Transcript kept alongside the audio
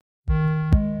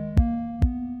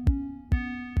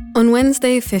On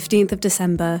Wednesday, 15th of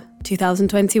December,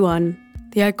 2021,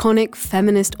 the iconic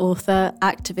feminist author,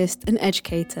 activist, and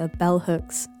educator Bell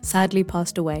Hooks sadly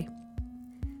passed away.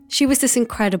 She was this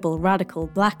incredible, radical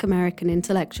Black American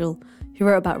intellectual who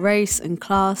wrote about race and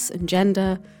class and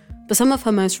gender, but some of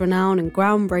her most renowned and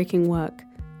groundbreaking work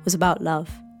was about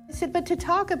love. I said, but to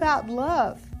talk about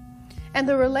love and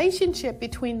the relationship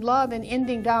between love and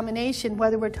ending domination,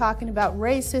 whether we're talking about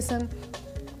racism,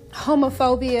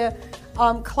 homophobia,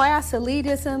 class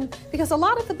elitism, because a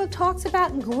lot of the book talks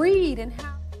about greed and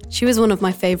how... She was one of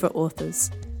my favourite authors,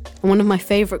 and one of my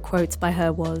favourite quotes by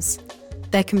her was,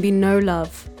 "There can be no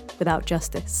love without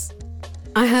justice."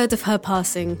 I heard of her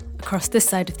passing across this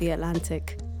side of the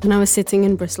Atlantic when I was sitting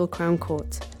in Bristol Crown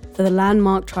Court for the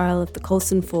landmark trial of the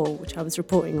Colston 4, which I was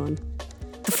reporting on.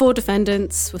 The 4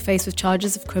 defendants were faced with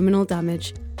charges of criminal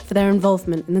damage for their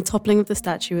involvement in the toppling of the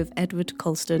statue of Edward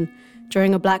Colston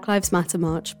during a Black Lives Matter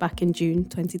march back in June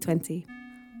 2020.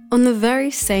 On the very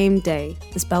same day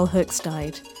as Bell Hooks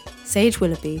died, Sage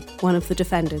Willoughby, one of the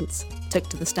defendants, took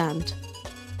to the stand.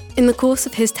 In the course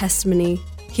of his testimony,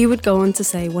 he would go on to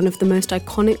say one of the most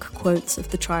iconic quotes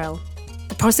of the trial.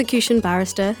 The prosecution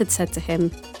barrister had said to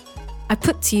him, "I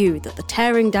put to you that the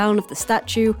tearing down of the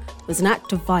statue was an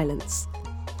act of violence."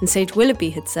 And Sage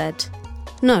Willoughby had said,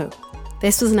 "No,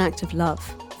 this was an act of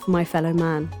love for my fellow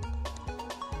man."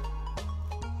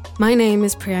 My name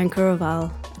is Priyanka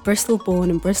Raval, a Bristol-born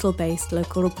and Bristol-based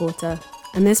local reporter,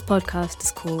 and this podcast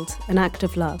is called An Act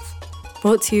of Love,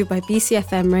 brought to you by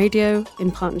BCFM Radio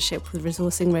in partnership with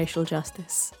Resourcing Racial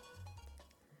Justice.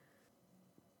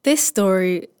 This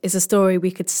story is a story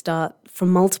we could start from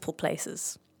multiple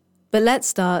places, but let's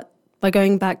start by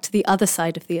going back to the other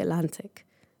side of the Atlantic,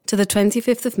 to the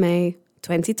 25th of May,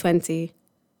 2020,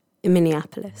 in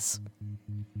Minneapolis.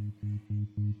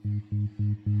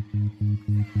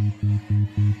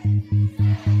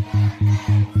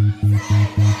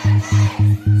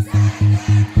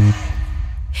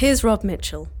 Here's Rob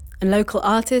Mitchell, a local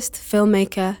artist,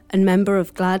 filmmaker, and member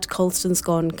of Glad Colston's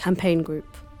Gone campaign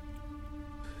group.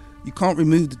 You can't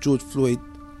remove the George Floyd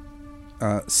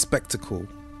spectacle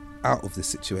out of this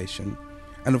situation.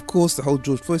 And of course, the whole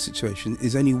George Floyd situation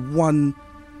is only one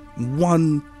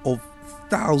of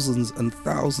thousands and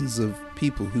thousands of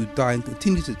people who die and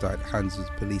continue to die at the hands of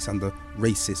the police under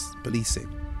racist policing.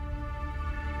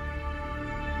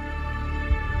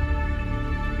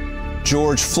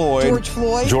 George Floyd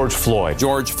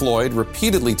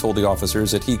repeatedly told the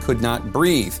officers that he could not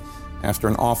breathe after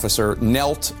an officer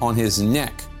knelt on his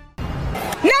neck.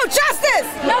 No justice!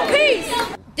 No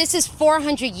peace! This is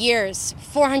 400 years.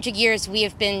 400 years we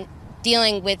have been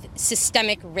dealing with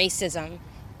systemic racism.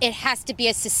 It has to be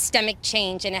a systemic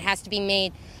change, and it has to be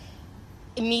made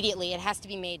immediately. It has to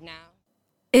be made now.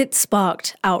 It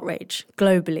sparked outrage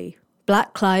globally.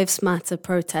 Black Lives Matter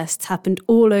protests happened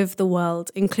all over the world,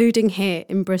 including here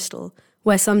in Bristol,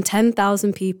 where some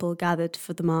 10,000 people gathered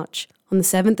for the march on the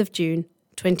 7th of June,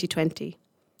 2020.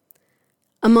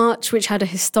 A march which had a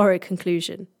historic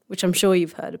conclusion, which I'm sure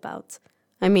you've heard about.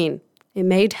 I mean, it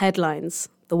made headlines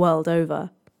the world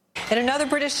over. In another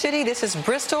British city, this is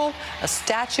Bristol, a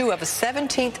statue of a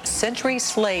 17th century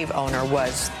slave owner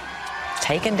was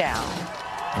taken down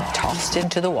and tossed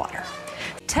into the water.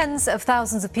 Tens of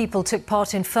thousands of people took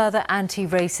part in further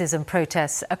anti-racism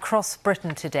protests across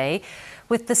Britain today,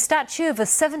 with the statue of a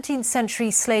 17th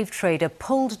century slave trader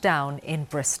pulled down in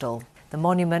Bristol. The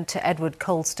monument to Edward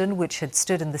Colston, which had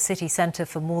stood in the city centre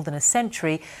for more than a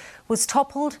century, was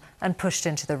toppled and pushed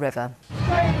into the river.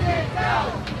 Take it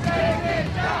down! Take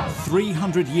it down!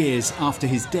 300 years after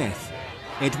his death,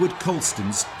 Edward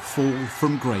Colston's fall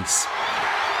from grace.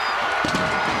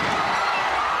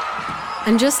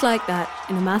 And just like that,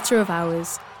 in a matter of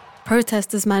hours,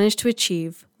 protesters managed to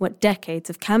achieve what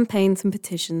decades of campaigns and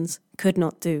petitions could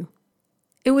not do.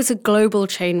 It was a global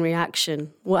chain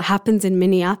reaction. What happened in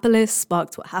Minneapolis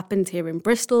sparked what happened here in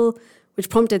Bristol, which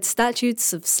prompted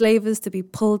statues of slavers to be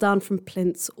pulled down from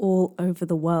plinths all over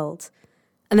the world.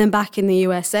 And then back in the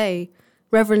USA,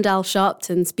 Reverend Al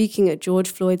Sharpton, speaking at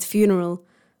George Floyd's funeral,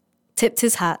 tipped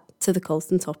his hat to the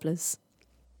Colston topplers.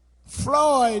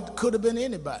 Floyd could have been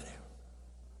anybody.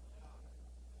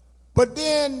 But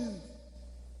then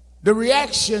the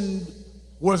reaction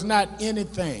was not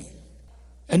anything.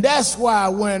 And that's why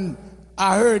when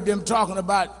I heard them talking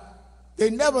about, they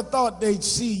never thought they'd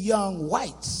see young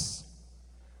whites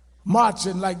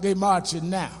marching like they marching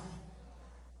now.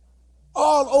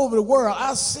 All over the world,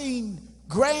 I've seen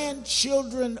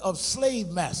grandchildren of slave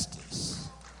masters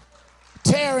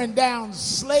tearing down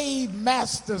slave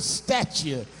master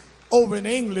statue over in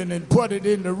England and put it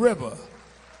in the river.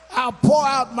 I'll pour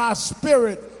out my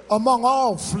spirit among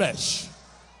all flesh.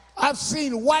 I've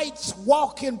seen whites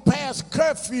walking past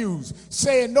curfews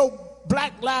saying no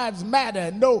Black Lives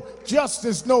Matter, no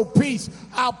justice, no peace.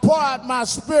 I'll pour out my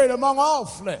spirit among all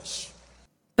flesh.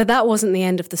 But that wasn't the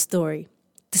end of the story.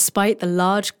 Despite the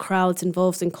large crowds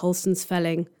involved in Colston's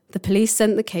felling, the police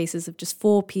sent the cases of just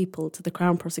 4 people to the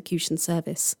Crown Prosecution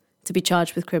Service to be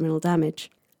charged with criminal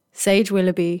damage. Sage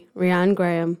Willoughby, Rhiannon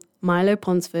Graham, Milo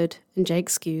Ponsford and Jake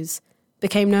Skews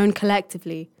became known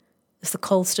collectively as the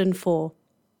Colston Four.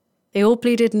 They all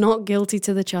pleaded not guilty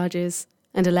to the charges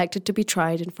and elected to be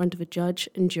tried in front of a judge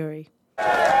and jury. The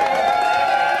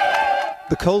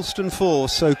Colston Four,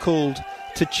 so called,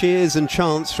 to cheers and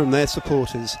chants from their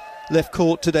supporters, left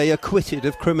court today acquitted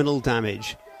of criminal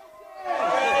damage.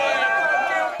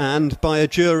 And by a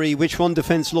jury which one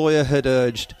defence lawyer had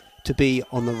urged to be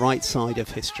on the right side of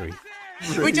history.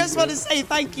 We just want to say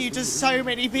thank you to so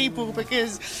many people,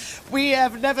 because we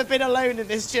have never been alone in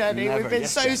this journey. We've been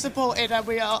so supported, and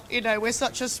we are, we're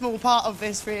such a small part of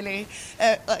this, really.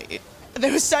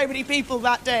 There were so many people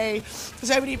that day,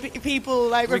 so many people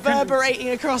reverberating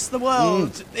across the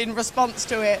world in response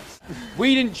to it.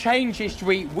 We didn't change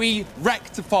history, we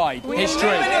rectified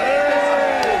history.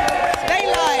 Stay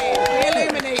alive, we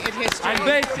illuminated history. And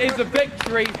this is a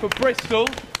victory for Bristol,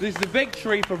 this is a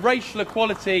victory for racial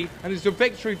equality, and it's a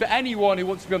victory for anyone who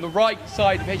wants to be on the right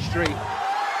side of history.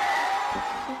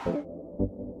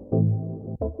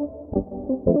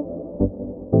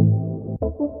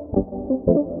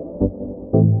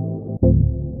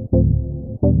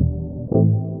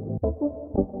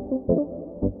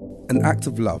 An act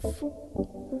of love.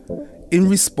 In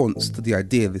response to the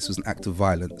idea this was an act of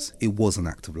violence, it was an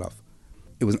act of love.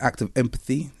 It was an act of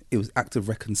empathy. It was an act of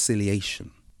reconciliation.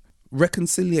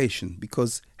 Reconciliation,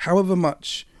 because however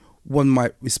much one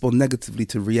might respond negatively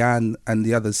to Rhiannon and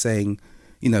the others saying,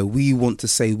 we want to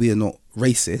say we are not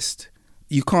racist,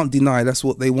 you can't deny that's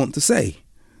what they want to say.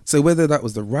 So whether that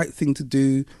was the right thing to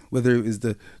do, whether it was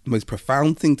the most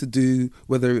profound thing to do,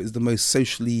 whether it was the most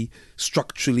socially,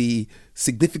 structurally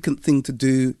significant thing to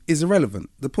do is irrelevant.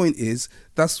 The point is,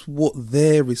 that's what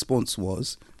their response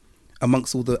was,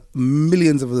 amongst all the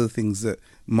millions of other things that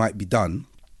might be done,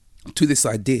 to this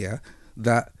idea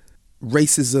that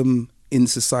racism in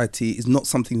society is not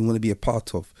something we want to be a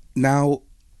part of. Now,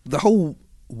 the whole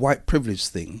white privilege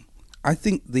thing, I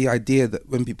think the idea that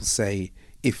when people say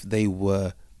if they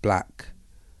were black,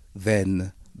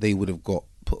 then they would have got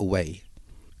put away,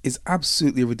 is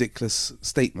absolutely a ridiculous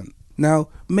statement. Now,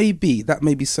 that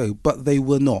may be so, but they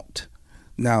were not.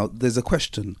 Now, there's a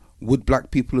question. Would black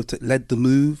people have led the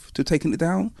move to taking it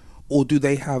down? Or do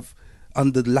they have,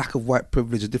 under the lack of white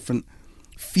privilege, a different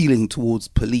feeling towards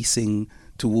policing,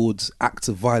 towards acts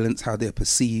of violence, how they're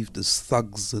perceived as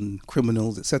thugs and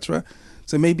criminals, etc.?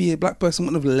 So maybe a black person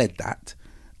wouldn't have led that.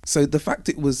 So the fact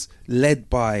it was led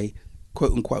by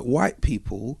quote-unquote white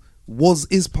people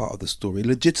is part of the story, a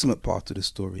legitimate part of the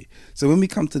story. So when we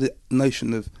come to the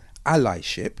notion of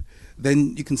allyship,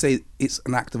 then you can say it's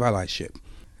an act of allyship.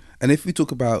 And if we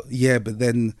talk about, but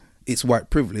then it's white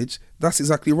privilege, that's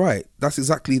exactly right.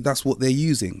 That's what they're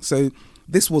using. So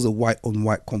this was a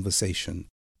white-on-white conversation.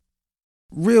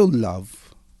 Real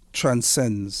love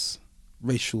transcends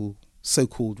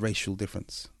so-called racial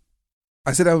difference.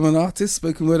 I said I'm an artist,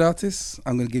 spoken word artist.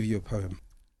 I'm going to give you a poem.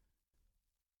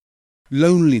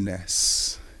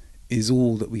 Loneliness is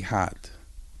all that we had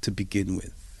to begin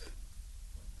with.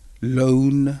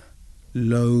 Lone,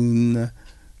 alone,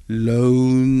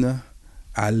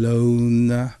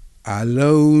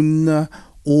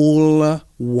 all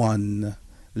oneliness,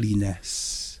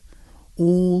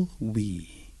 all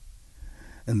we.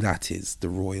 And that is the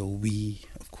royal we,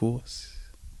 of course.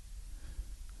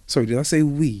 Sorry, did I say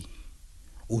we?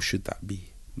 Or should that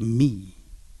be me?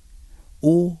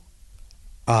 Or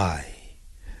I?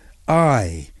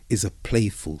 I is a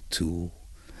playful tool,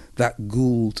 that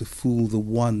ghoul to fool the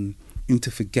one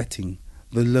into forgetting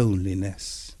the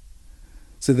loneliness,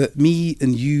 so that me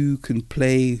and you can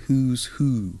play who's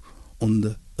who on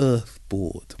the earth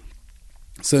board.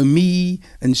 So me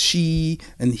and she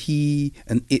and he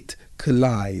and it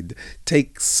collide,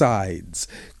 take sides,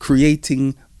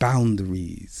 creating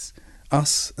boundaries,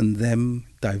 us and them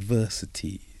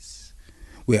diversities,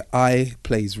 where I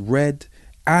plays red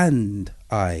and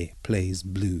I plays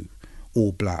blue,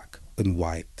 or black and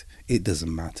white. It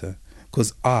doesn't matter,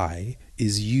 because I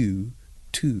is you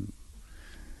too.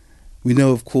 We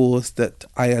know, of course, that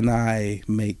I and I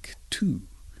make two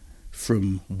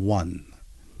from one.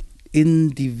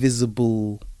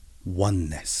 Indivisible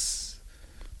oneness.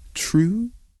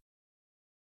 True?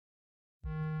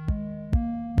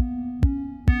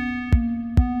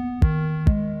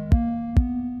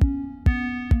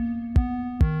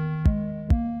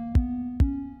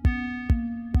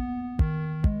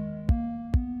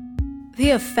 The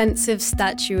offensive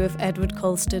statue of Edward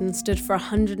Colston stood for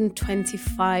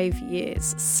 125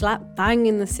 years, slap bang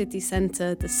in the city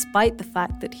centre, despite the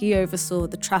fact that he oversaw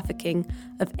the trafficking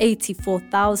of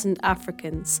 84,000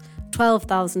 Africans,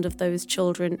 12,000 of those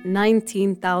children,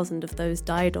 19,000 of those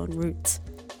died en route.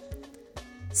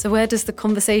 So where does the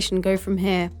conversation go from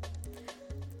here?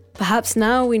 Perhaps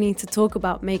now we need to talk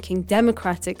about making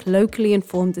democratic, locally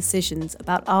informed decisions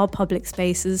about our public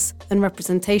spaces and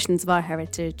representations of our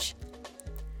heritage.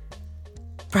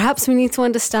 Perhaps we need to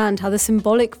understand how the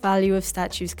symbolic value of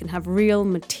statues can have real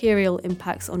material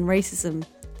impacts on racism.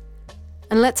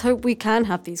 And let's hope we can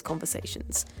have these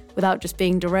conversations without just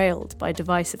being derailed by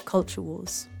divisive culture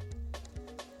wars.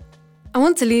 I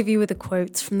want to leave you with a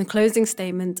quote from the closing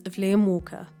statement of Liam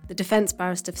Walker, the defence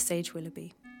barrister for Sage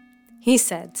Willoughby. He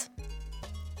said,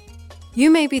 "You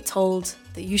may be told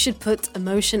that you should put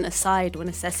emotion aside when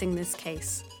assessing this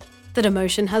case, that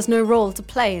emotion has no role to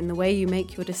play in the way you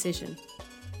make your decision.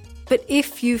 But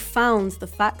if you found the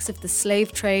facts of the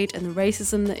slave trade and the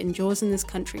racism that endures in this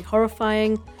country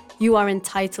horrifying, you are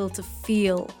entitled to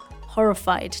feel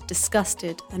horrified,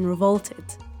 disgusted, and revolted.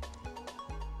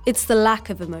 It's the lack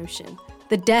of emotion,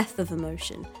 the death of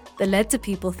emotion, that led to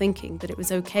people thinking that it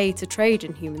was okay to trade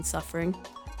in human suffering.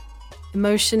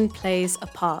 Emotion plays a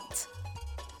part.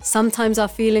 Sometimes our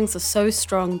feelings are so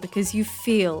strong because you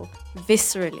feel,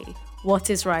 viscerally, what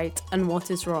is right and what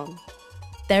is wrong.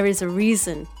 There is a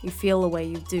reason you feel the way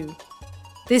you do.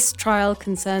 This trial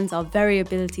concerns our very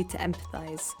ability to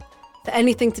empathise. For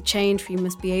anything to change, we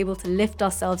must be able to lift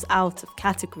ourselves out of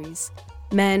categories,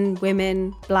 men,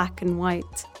 women, black and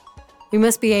white. We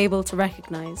must be able to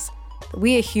recognise that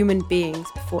we are human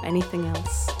beings before anything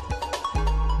else."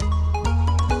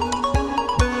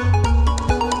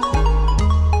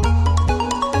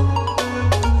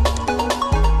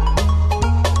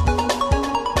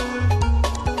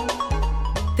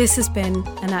 This has been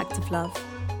An Act of Love,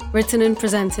 written and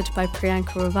presented by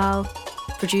Priyanka Raval,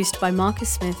 produced by Marcus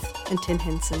Smith and Tin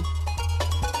Hinson.